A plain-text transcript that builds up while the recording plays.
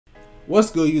What's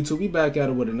good, YouTube? We back at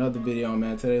it with another video,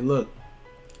 man. Today, look,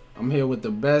 I'm here with the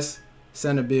best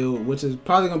center build, which is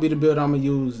probably gonna be the build I'm gonna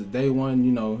use day one.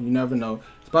 You know, you never know.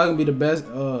 It's probably gonna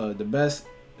be the best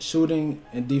shooting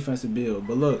and defensive build.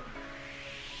 But look,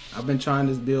 I've been trying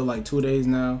this build like 2 days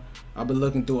now. I've been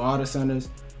looking through all the centers.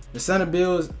 The center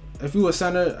builds, if you a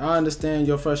center, I understand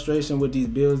your frustration with these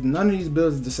builds. None of these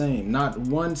builds is the same. Not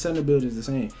one center build is the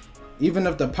same. Even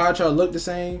if the pie chart look the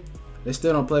same, they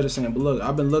still don't play the same. But look,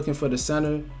 I've been looking for the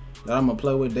center that I'm gonna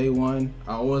play with day one.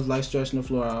 I always like stretching the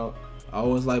floor out. I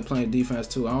always like playing defense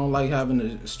too. I don't like having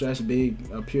to stretch big,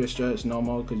 a pure stretch no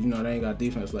more, because you know they ain't got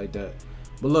defense like that.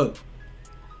 But look,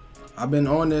 I've been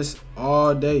on this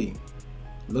all day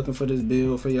looking for this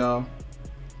build for y'all,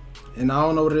 and I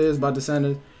don't know what it is about the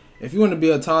centers. If you want to be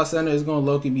a tall center, it's gonna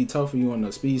low-key be tough for you on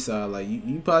the speed side. Like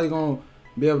you probably gonna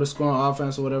be able to score on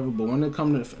offense or whatever, but when it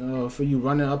comes to for you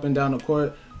running up and down the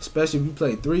court, especially if you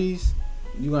play threes,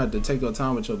 you gonna have to take your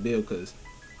time with your build, because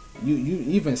you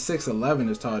even 6'11"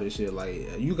 is tall this shit.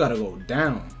 Like you gotta go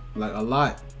down like a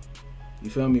lot. You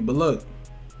feel me? But look,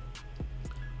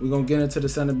 we're gonna get into the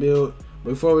center build.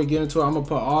 Before we get into it, I'm gonna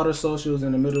put all the socials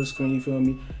in the middle of the screen. You feel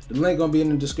me? The link gonna be in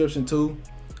the description too,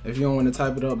 if you don't want to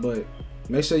type it up. But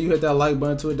make sure you hit that like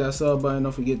button to it, that sub button.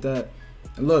 Don't forget that.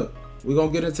 And look, we're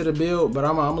gonna get into the build, but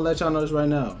I'm gonna let y'all know this right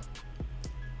now.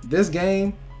 This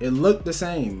game, it looked the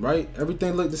same, right?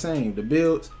 Everything looked the same. The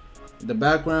builds, the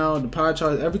background, the pie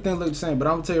charts, everything looked the same. But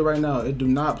I'm gonna tell you right now, it do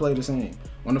not play the same.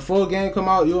 When the full game come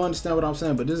out, you'll understand what I'm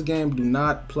saying. But this game do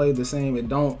not play the same. It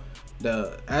don't.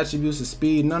 The attributes of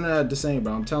speed, none of that the same,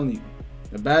 bro. I'm telling you.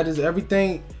 The badges,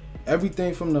 everything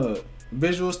from the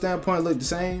visual standpoint look the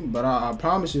same. But I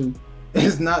promise you,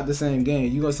 it's not the same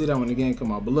game. You're gonna see that when the game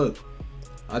come out. But look,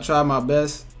 I tried my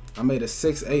best. I made a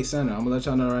 6'8" center. I'm gonna let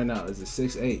y'all know right now, it's a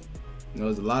 6'8". You know,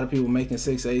 there's a lot of people making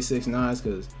 6'8", 6'9",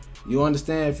 because you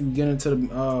understand if you get into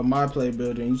the my play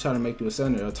builder and you try to make you a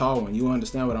center, a tall one, you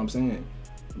understand what I'm saying.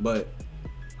 But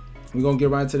we're gonna get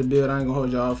right into the build. I ain't gonna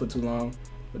hold y'all for too long.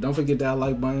 But don't forget that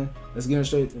like button. Let's get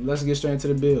straight into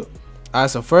the build. Alright,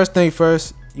 so first thing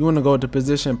first, you wanna go to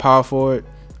position power forward.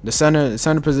 The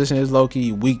center position is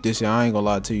low-key weak this year. I ain't gonna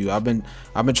lie to you. I've been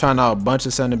trying out a bunch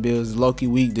of center builds. Low-key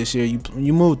weak this year.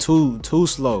 You move too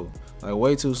slow, like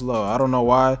way too slow. I don't know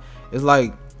why. It's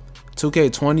like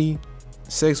 2K20,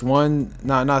 6'1",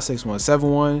 not 6'1",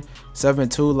 7'1",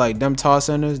 7'2", like them tall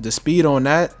centers. The speed on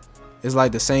that is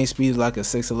like the same speed as like a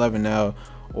 6'11" now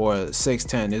or a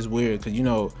 6'10". It's weird, because you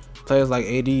know players like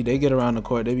AD, they get around the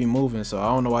court, they be moving. So I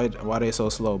don't know why they so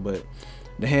slow, but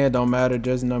the hand don't matter.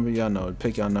 Jersey number, y'all know,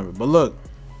 pick y'all number. But look,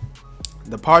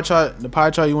 the pie chart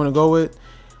you want to go with,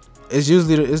 it's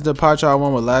usually it's the pie chart I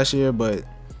went with last year, but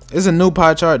it's a new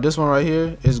pie chart. This one right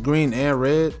here is green and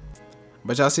red,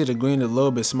 but y'all see the green is a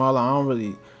little bit smaller. I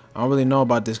don't really know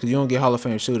about this, because you don't get Hall of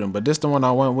Fame shooting. But this the one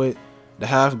I went with, the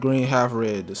half green, half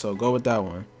red. So go with that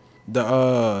one.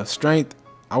 The strength,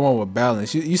 I went with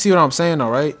balance. You see what I'm saying though,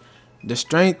 right? The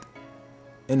strength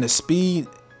and the speed,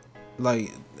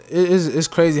 like it's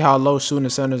crazy how low shooting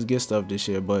centers get stuff this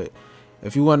year. But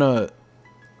if you want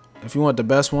the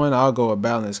best one, I'll go with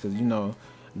balance, because you know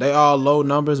they all low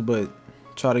numbers, but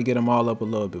try to get them all up a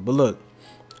little bit. But look,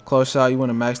 close shot, you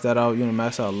want to max that out. You want to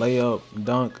max out layup,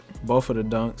 dunk, both of the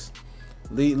dunks.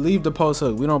 Leave the post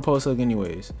hook. We don't post hook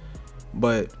anyways.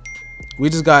 But we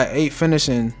just got 8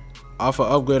 finishing off of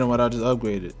upgrading what I just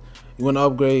upgraded. You want to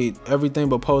upgrade everything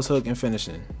but post hook and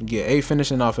finishing. You get 8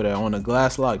 finishing off of that on a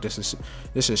glass lock. This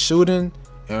is shooting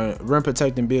and rim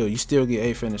protecting build. You still get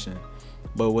 8 finishing.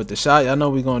 But with the shot, I know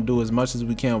we're gonna do as much as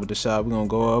we can with the shot. We're gonna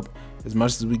go up as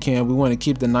much as we can. We want to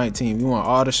keep the 19. We want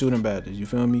all the shooting badges. You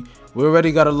feel me? We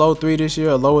already got a low 3 this year,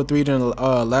 a lower 3 than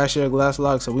last year glass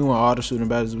lock. So we want all the shooting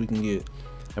badges we can get.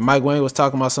 And Mike Wayne was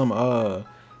talking about some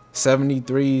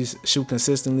 73s shoot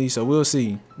consistently, so we'll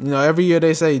see. You know, every year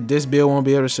they say this build won't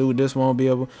be able to shoot, this won't be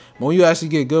able. But when you actually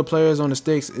get good players on the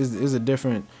sticks, is a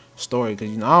different story. Because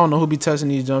you know, I don't know who be testing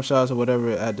these jump shots or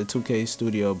whatever at the 2K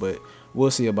studio, but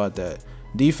we'll see about that.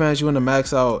 Defense, you want to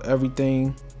max out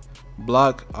everything.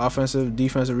 Block, offensive,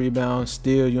 defensive rebound,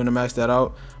 steal, you want to max that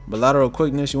out. But lateral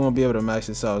quickness, you won't be able to max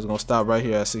this out. It's gonna stop right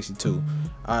here at 62.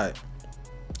 All right,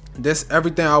 this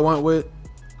everything I went with.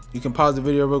 You can pause the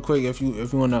video real quick if you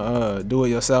want to do it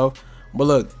yourself. But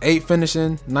look, 8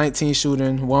 finishing, 19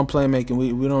 shooting, 1 playmaking.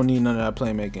 We don't need none of that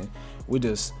playmaking. We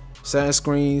just setting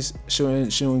screens,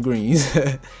 shooting greens.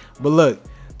 But look,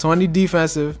 20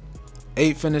 defensive,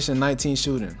 8 finishing, 19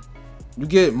 shooting. You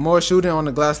get more shooting on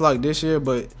the glass lock this year,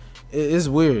 but it's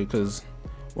weird, because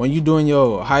when you doing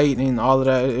your height and all of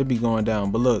that, it be going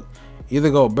down. But look, either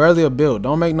go Burley or build.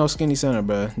 Don't make no skinny center,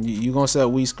 bro. You gonna set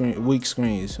weak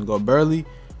screens. Go Burley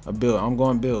a build. I'm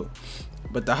going build.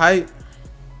 But the height,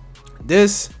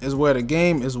 this is where the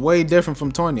game is way different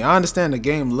from 20. I understand the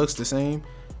game looks the same,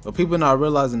 but people not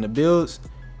realizing the builds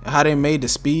and how they made the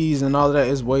speeds and all of that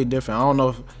is way different. I don't know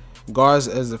if guards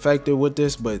is affected with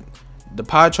this, but the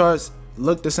pie charts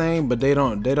look the same, but they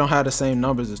don't have the same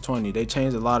numbers as 20. They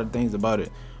changed a lot of things about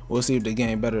it. We'll see if the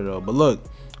game better though. But look,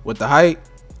 with the height,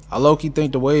 I low-key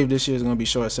think the wave this year is gonna be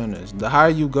short centers. The higher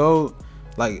you go,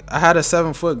 like I had a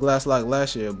 7-foot glass lock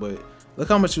last year, but look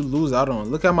how much you lose out on.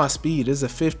 Look at my speed, it's a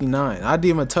 59. I didn't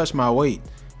even touch my weight,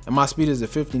 and my speed is a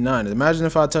 59. Imagine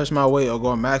if I touch my weight or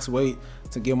go max weight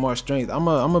to get more strength. I'm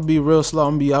gonna be real slow.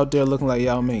 I'm gonna be out there looking like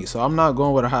Yao Ming. So I'm not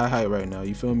going with a high height right now.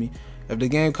 You feel me? If the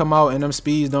game come out and them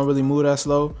speeds don't really move that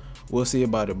slow, we'll see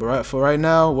about it. But for right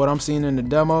now, what I'm seeing in the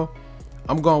demo,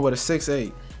 I'm going with a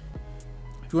 6'8".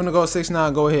 If you wanna go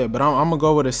 6'9", go ahead. But I'm gonna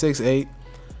go with a 6'8",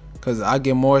 cause I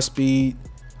get more speed,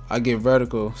 I get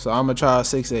vertical. So I'm gonna try a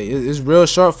 6'8". It's real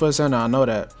short for a center, I know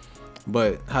that.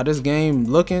 But how this game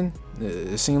looking,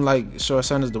 it seems like short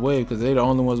center's the wave, cause they the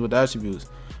only ones with the attributes.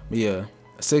 But yeah,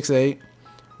 6'8".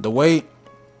 The weight,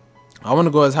 I want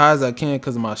to go as high as I can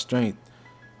because of my strength.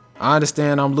 I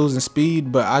understand I'm losing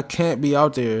speed, but I can't be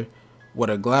out there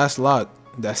with a glass lock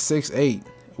that's 6'8"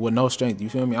 with no strength. You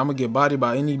feel me? I'm gonna get bodied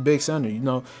by any big center. You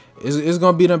know, it's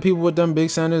gonna be them people with them big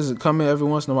centers coming every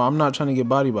once in a while. I'm not trying to get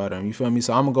bodied by them. You feel me?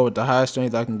 So I'm gonna go with the highest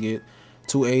strength I can get,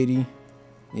 280.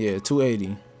 Yeah,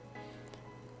 280.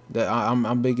 That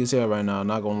I'm big as hell right now.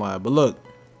 Not gonna lie. But look.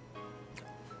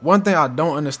 One thing I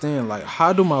don't understand, like,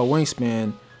 how do my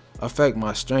wingspan affect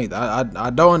my strength?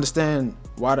 I don't understand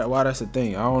why that's a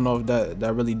thing. I don't know if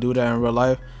that really do that in real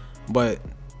life, but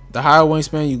the higher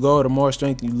wingspan you go, the more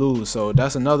strength you lose. So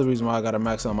that's another reason why I gotta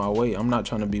max out my weight. I'm not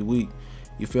trying to be weak.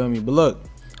 You feel me? But look,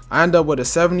 I end up with a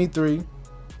 73,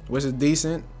 which is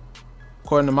decent.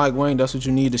 According to Mike Wayne, that's what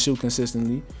you need to shoot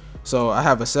consistently. So I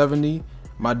have a 70.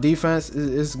 My defense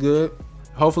is good.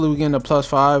 Hopefully we get a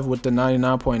 +5 with the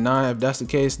 99.9. If that's the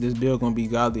case, this build gonna be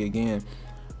godly again.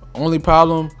 Only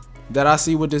problem that I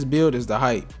see with this build is the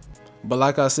height. But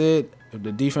like I said, if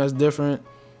the defense different,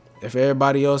 if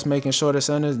everybody else making shorter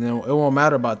centers, then it won't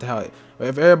matter about the height.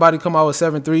 If everybody come out with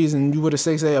 7 3s and you with a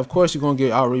 6'8", of course you're gonna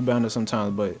get out rebounded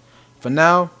sometimes. But for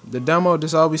now, the demo,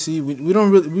 this all we see.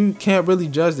 We can't really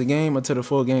judge the game until the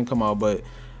full game come out. But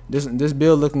this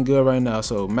build looking good right now.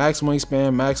 So max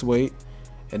wingspan, max weight.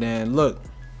 And then look,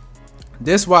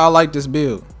 this is why I like this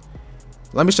build.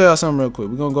 Let me show y'all something real quick.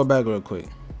 We're gonna go back real quick.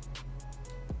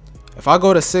 If I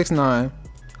go to 6'9"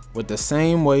 with the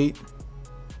same weight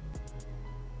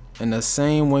and the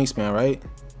same wingspan, right?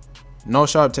 No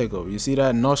sharp takeover. You see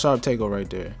that? No sharp takeover right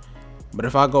there. But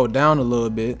if I go down a little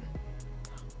bit,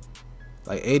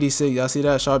 like 86, y'all see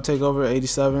that? Sharp takeover,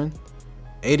 87.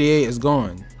 88 is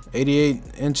gone. 88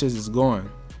 inches is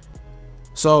gone.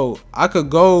 So I could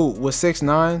go with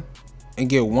 6'9" and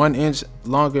get 1 inch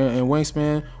longer in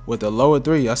wingspan with a lower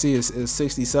 3. I see it's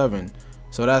 67.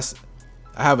 So that's,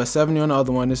 I have a 70 on the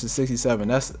other one. This is 67.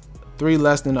 That's 3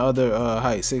 less than the other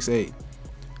height, 6'8".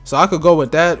 So I could go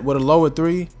with that with a lower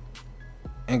 3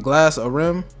 and glass a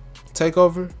rim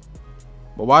takeover.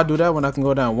 But why do that when I can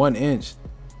go down 1 inch,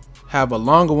 have a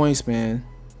longer wingspan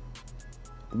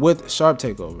with sharp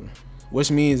takeover? Which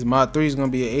means my 3 is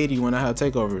gonna be an 80 when I have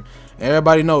takeover. And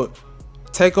everybody know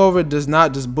takeover does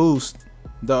not just boost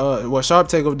the sharp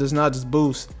takeover does not just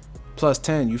boost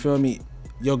 +10. You feel me?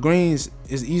 Your greens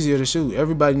is easier to shoot.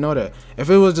 Everybody know that. If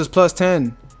it was just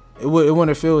 +10, it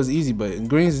wouldn't feel as easy. But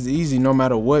greens is easy no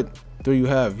matter what 3 you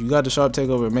have. You got the sharp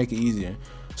takeover and make it easier.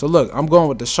 So look, I'm going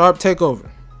with the sharp takeover.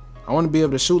 I want to be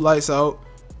able to shoot lights out.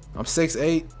 I'm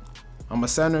 6'8". I'm a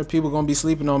center. People gonna be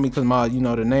sleeping on me because my, you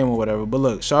know, the name or whatever. But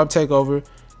look, sharp takeover.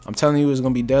 I'm telling you, it's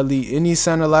gonna be deadly. Any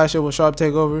center last year with sharp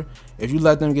takeover, if you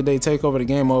let them get their takeover, the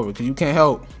game over. Cause you can't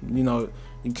help, you know,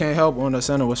 you can't help on a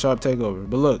center with sharp takeover.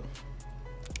 But look,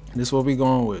 this is what we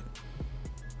going with.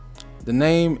 The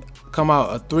name come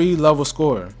out a 3-level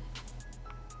scorer.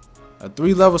 A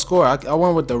 3-level scorer. I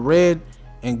went with the red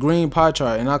and green pie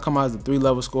chart, and I come out as a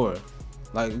 3-level scorer.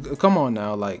 Like, come on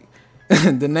now, like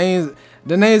the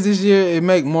names this year, it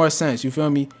make more sense. You feel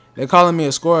me? They're calling me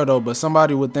a scorer though, but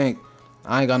somebody would think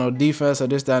I ain't got no defense or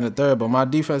this, that, and the third. But my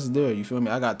defense is there. You feel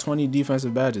me? I got 20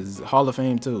 defensive badges, Hall of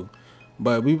Fame too.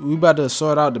 But we about to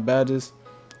sort out the badges,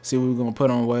 see what we're gonna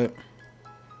put on what.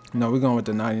 No, we're going with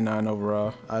the 99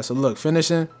 overall. All right, so look,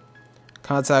 finishing,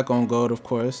 contact on gold, of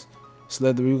course.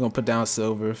 Slithery, we're gonna put down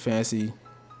silver, fancy.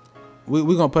 We're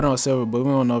gonna put on silver, but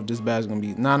we don't know if this badge is gonna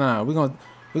be. Nah.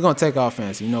 We're gonna take off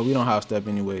fancy. You know, we don't half step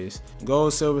anyways.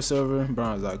 Gold, silver,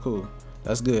 bronze. Like, cool.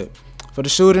 That's good. For the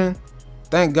shooting,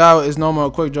 thank God it's no more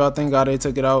quick draw. Thank God they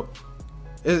took it out.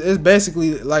 it's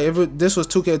basically like if this was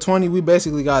 2K20, we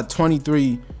basically got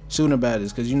 23 shooting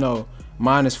badges, because you know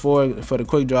 -4 for the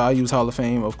quick draw. I use Hall of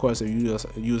Fame, of course. If you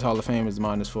use Hall of Fame, it's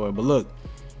 -4. But look,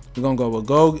 we're gonna go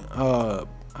with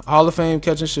Hall of Fame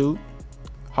catch and shoot,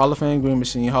 Hall of Fame green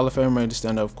machine, Hall of Fame ready to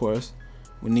stand up. Of course,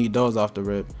 we need those off the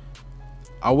rip.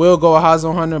 I will go a high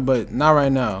zone hunter, but not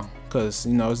right now, cause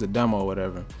you know it's a demo or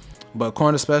whatever. But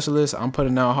corner specialist, I'm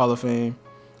putting out Hall of Fame.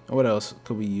 What else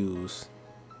could we use?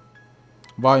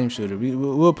 Volume shooter,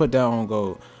 we'll put that on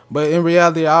gold. But in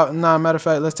reality, matter of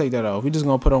fact, let's take that off. We just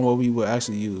gonna put on what we would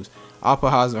actually use. I'll put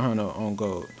high zone hunter on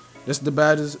gold. This is the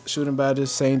badges, shooting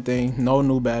badges, same thing. No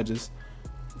new badges,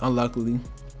 unluckily.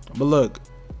 But look,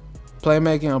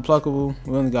 playmaking, unpluckable,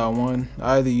 we only got one.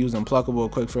 I either use unpluckable or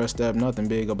quick first step. Nothing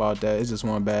big about that. It's just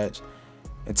one badge.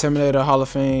 Intimidator, Hall of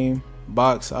Fame,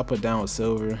 box, I put down with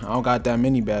silver. I don't got that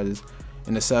many badges.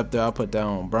 Interceptor, I put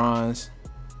down bronze.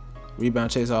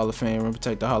 Rebound chase, Hall of Fame. Rim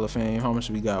protector, Hall of Fame. How much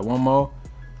we got? One more.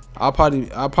 I'll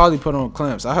probably put on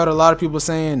clamps. I heard a lot of people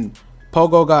saying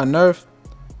Pogo got nerfed.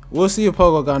 We'll see if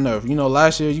Pogo got nerfed. You know,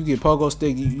 last year you get Pogo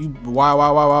stick,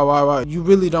 why. You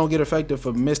really don't get affected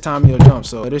for mistiming your jump.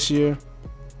 So this year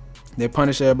they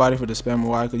punish everybody for the spamming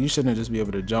wide, because you shouldn't just be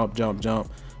able to jump.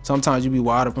 Sometimes you be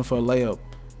wide open for a layup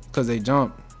because they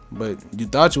jump, but you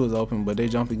thought you was open, but they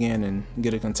jump again and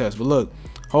get a contest. But look,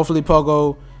 hopefully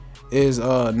Pogo is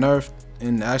nerfed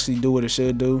and actually do what it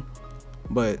should do.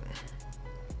 But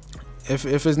if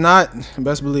it's not,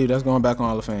 best believe that's going back on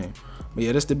Hall of Fame. But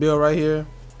yeah, this the build right here.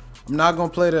 I'm not gonna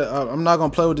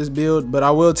play with this build, but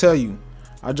I will tell you,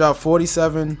 I dropped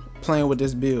 47 playing with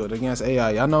this build against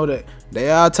AI. I know that the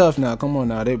AI tough now. Come on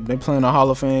now, they playing on Hall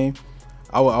of Fame.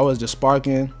 I was just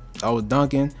sparking. I was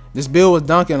dunking. This build was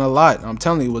dunking a lot. I'm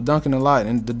telling you, it was dunking a lot,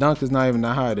 and the dunk is not even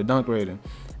that high. The dunk rating.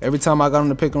 Every time I got him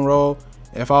to pick and roll,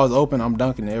 if I was open, I'm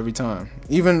dunking it every time.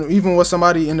 Even with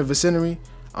somebody in the vicinity,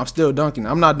 I'm still dunking.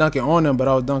 I'm not dunking on them, but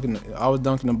I was dunking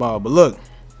the ball. But look,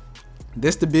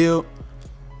 this the build.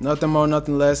 Nothing more,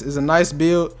 nothing less. It's a nice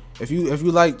build. If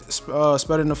you like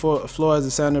spreading the floor as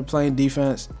a center, playing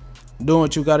defense, doing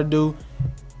what you got to do,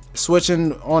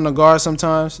 switching on the guard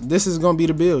sometimes, this is gonna be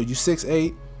the build. You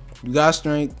 6'8", you got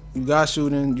strength, you got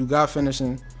shooting, you got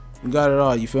finishing, you got it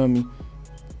all. You feel me?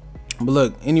 But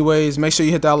look, anyways, make sure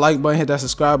you hit that like button, hit that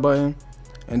subscribe button,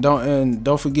 and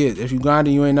don't forget, if you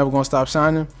grinding, you ain't never gonna stop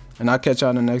shining. And I'll catch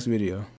y'all in the next video.